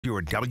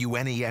Your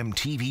WNEM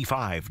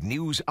TV5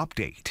 News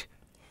Update.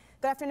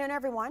 Good afternoon,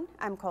 everyone.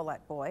 I'm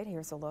Colette Boyd.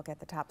 Here's a look at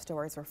the top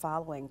stories we're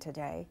following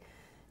today.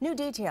 New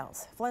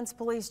details. Flint's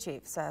police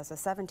chief says a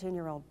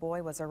 17-year-old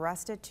boy was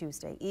arrested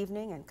Tuesday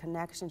evening in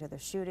connection to the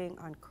shooting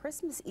on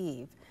Christmas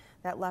Eve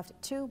that left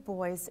two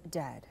boys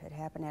dead. It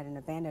happened at an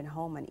abandoned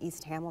home on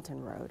East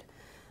Hamilton Road.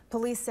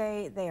 Police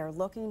say they are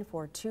looking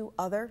for two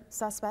other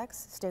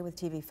suspects. Stay with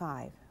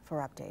TV5 for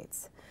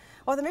updates.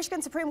 Well, the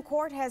Michigan Supreme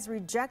Court has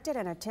rejected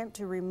an attempt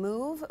to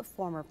remove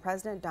former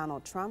President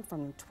Donald Trump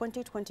from the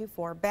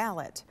 2024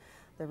 ballot.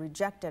 The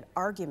rejected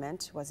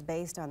argument was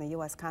based on the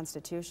U.S.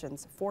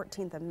 Constitution's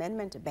 14th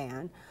Amendment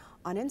ban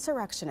on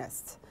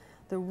insurrectionists.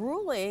 The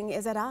ruling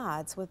is at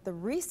odds with the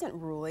recent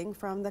ruling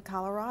from the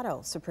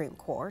Colorado Supreme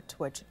Court,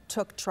 which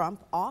took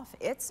Trump off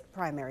its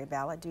primary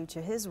ballot due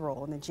to his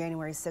role in the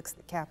January 6th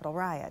Capitol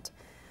riot.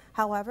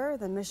 However,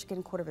 the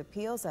Michigan Court of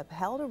Appeals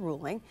upheld a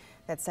ruling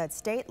that said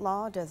state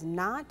law does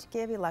not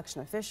give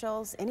election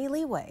officials any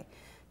leeway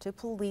to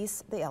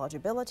police the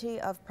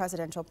eligibility of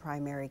presidential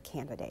primary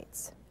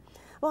candidates.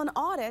 Well, an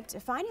audit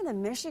finding the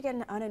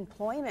Michigan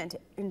Unemployment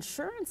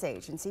Insurance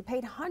Agency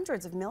paid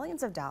hundreds of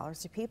millions of dollars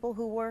to people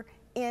who were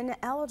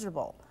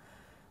ineligible.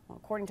 Well,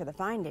 according to the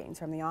findings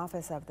from the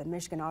Office of the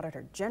Michigan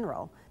Auditor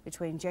General,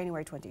 between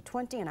January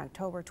 2020 and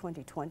October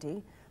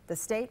 2020, the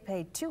state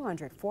paid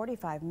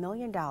 $245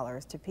 million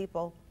to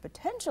people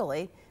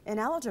potentially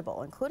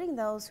ineligible, including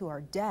those who are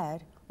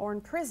dead or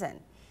in prison.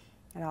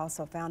 It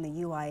also found the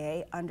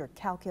UIA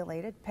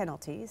undercalculated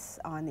penalties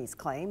on these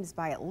claims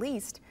by at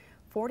least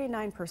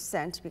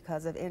 49%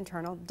 because of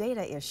internal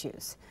data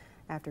issues.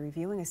 After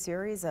reviewing a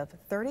series of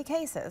 30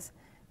 cases,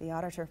 the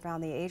auditor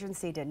found the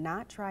agency did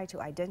not try to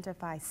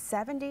identify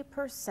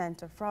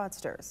 70% of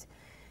fraudsters.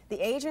 The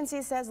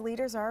agency says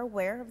leaders are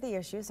aware of the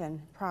issues and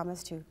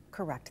promise to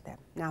correct them.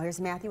 Now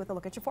here's Matthew with a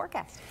look at your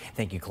forecast.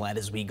 Thank you, Colette.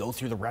 As we go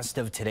through the rest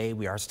of today,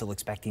 we are still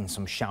expecting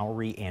some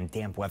showery and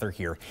damp weather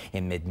here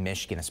in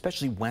mid-Michigan,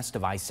 especially west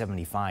of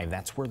I-75.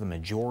 That's where the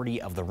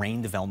majority of the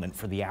rain development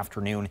for the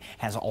afternoon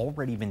has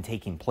already been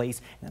taking place.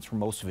 And that's where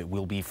most of it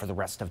will be for the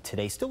rest of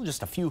today. Still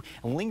just a few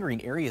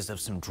lingering areas of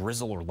some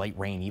drizzle or light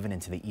rain even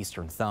into the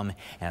eastern thumb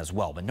as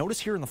well. But notice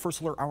here in the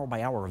first alert hour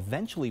by hour,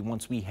 eventually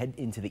once we head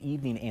into the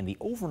evening and the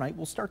overnight,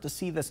 we'll start to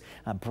see this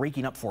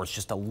breaking up for us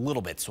just a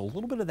little bit. So a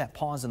little bit of that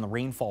pause in the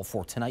rainfall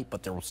for tonight,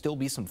 but there will still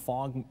be some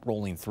fog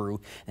rolling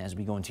through. And as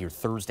we go into your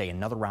Thursday,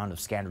 another round of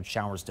scattered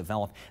showers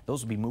develop.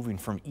 Those will be moving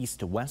from east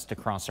to west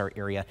across our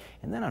area.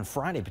 And then on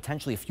Friday,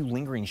 potentially a few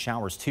lingering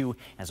showers too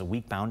as a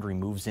weak boundary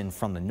moves in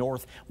from the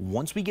north.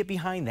 Once we get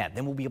behind that,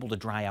 then we'll be able to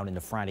dry out into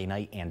Friday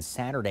night and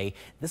Saturday.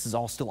 This is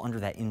all still under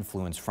that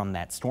influence from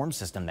that storm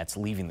system that's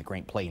leaving the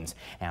Great Plains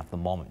at the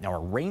moment. Now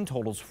our rain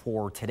totals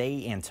for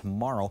today and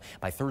tomorrow,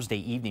 by Thursday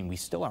evening, we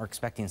still are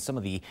expecting some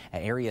of the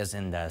areas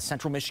in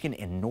central Michigan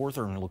and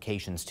northern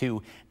locations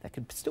too that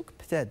could still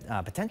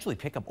potentially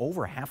pick up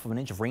over ½ of an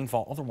inch of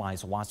rainfall.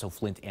 Otherwise, Owasso,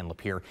 Flint, and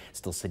Lapeer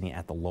still sitting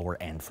at the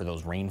lower end for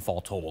those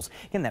rainfall totals.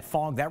 Again, that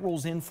fog that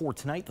rolls in for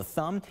tonight, the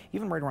thumb,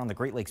 even right around the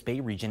Great Lakes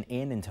Bay region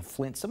and into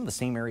Flint, some of the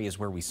same areas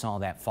where we saw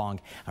that fog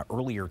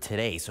earlier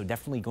today. So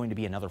definitely going to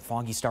be another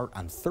foggy start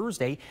on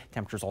Thursday.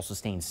 Temperatures also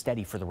staying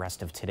steady for the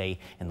rest of today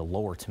in the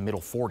lower to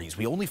middle 40s.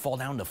 We only fall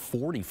down to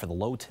 40 for the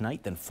low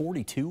tonight, then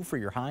 42 for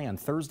your high on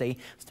Thursday.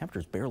 This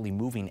temperatures barely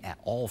moving at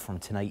all from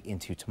tonight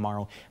into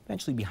tomorrow.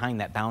 Eventually behind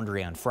that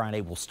boundary on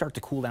Friday, we'll start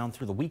to cool down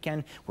through the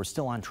weekend. We're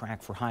still on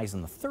track for highs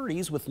in the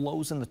 30s with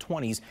lows in the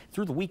 20s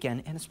through the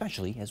weekend, and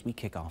especially as we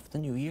kick off the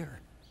new year.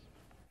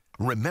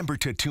 Remember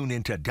to tune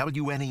into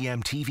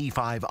WNEM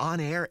TV5 on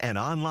air and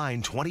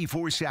online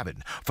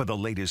 24/7 for the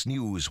latest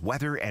news,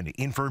 weather, and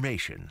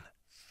information.